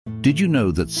Did you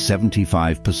know that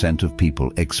 75% of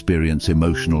people experience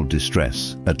emotional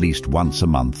distress at least once a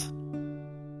month?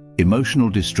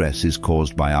 Emotional distress is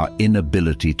caused by our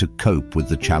inability to cope with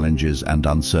the challenges and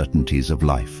uncertainties of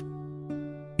life.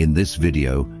 In this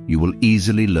video, you will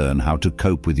easily learn how to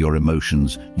cope with your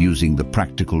emotions using the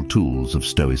practical tools of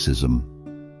Stoicism.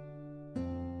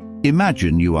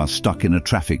 Imagine you are stuck in a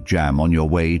traffic jam on your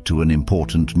way to an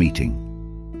important meeting.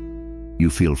 You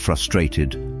feel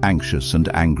frustrated, anxious, and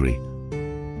angry.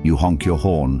 You honk your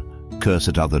horn, curse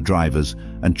at other drivers,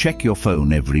 and check your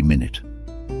phone every minute.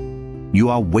 You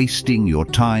are wasting your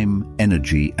time,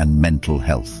 energy, and mental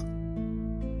health.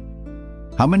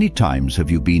 How many times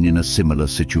have you been in a similar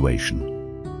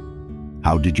situation?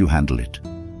 How did you handle it?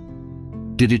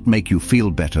 Did it make you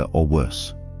feel better or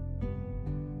worse?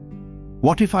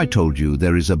 What if I told you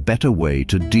there is a better way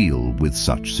to deal with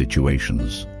such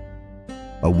situations?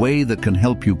 A way that can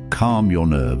help you calm your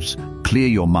nerves, clear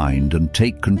your mind, and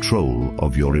take control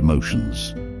of your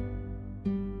emotions.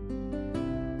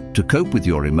 To cope with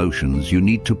your emotions, you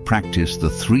need to practice the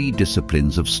 3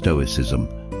 disciplines of Stoicism: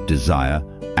 desire,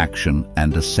 action,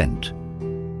 and assent.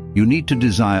 You need to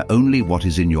desire only what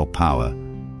is in your power,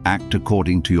 act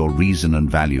according to your reason and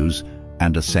values,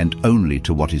 and assent only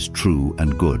to what is true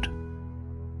and good.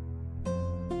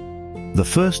 The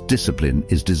first discipline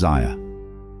is desire.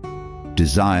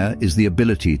 Desire is the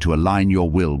ability to align your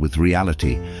will with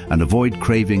reality and avoid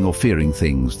craving or fearing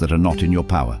things that are not in your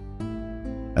power.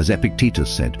 As Epictetus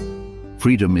said,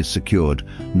 freedom is secured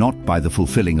not by the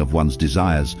fulfilling of one's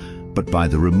desires, but by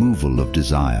the removal of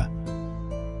desire.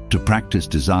 To practice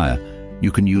desire,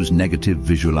 you can use negative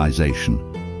visualization.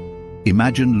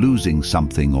 Imagine losing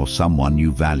something or someone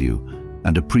you value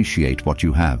and appreciate what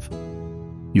you have.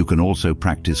 You can also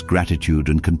practice gratitude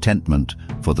and contentment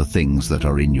for the things that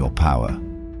are in your power.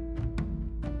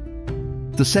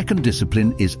 The second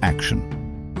discipline is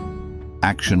action.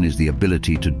 Action is the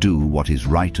ability to do what is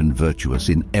right and virtuous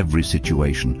in every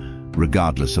situation,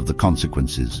 regardless of the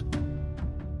consequences.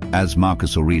 As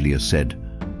Marcus Aurelius said,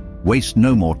 "Waste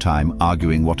no more time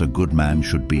arguing what a good man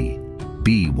should be.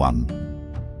 Be one."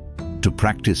 To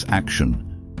practice action,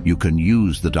 you can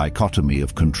use the dichotomy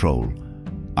of control.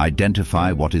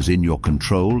 Identify what is in your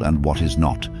control and what is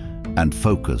not, and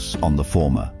focus on the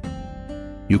former.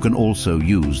 You can also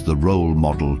use the role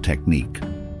model technique.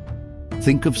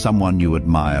 Think of someone you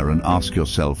admire and ask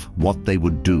yourself what they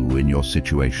would do in your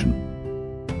situation.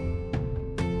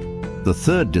 The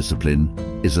third discipline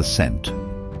is assent.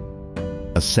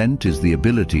 Assent is the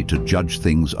ability to judge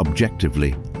things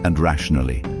objectively and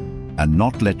rationally, and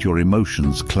not let your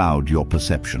emotions cloud your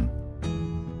perception.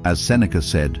 As Seneca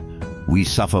said, "We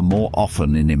suffer more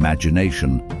often in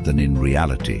imagination than in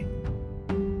reality."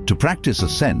 To practice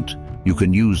assent, you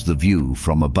can use the view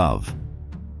from above.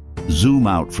 Zoom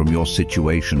out from your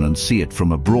situation and see it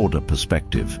from a broader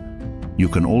perspective. You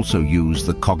can also use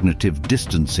the cognitive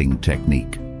distancing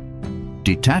technique.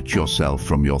 Detach yourself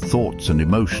from your thoughts and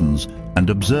emotions and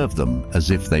observe them as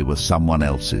if they were someone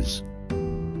else's.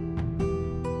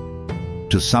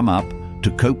 To sum up, to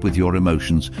cope with your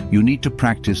emotions, you need to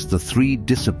practice the 3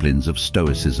 disciplines of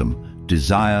Stoicism: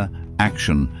 desire,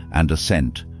 action, and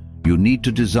assent. You need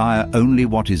to desire only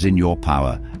what is in your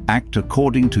power, act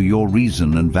according to your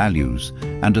reason and values,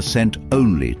 and assent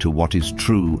only to what is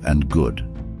true and good.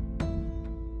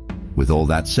 With all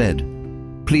that said,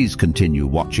 please continue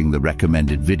watching the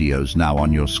recommended videos now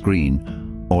on your screen,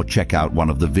 or check out one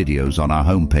of the videos on our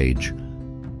homepage.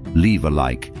 Leave a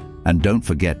like, and don't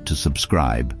forget to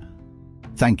subscribe.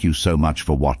 Thank you so much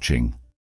for watching.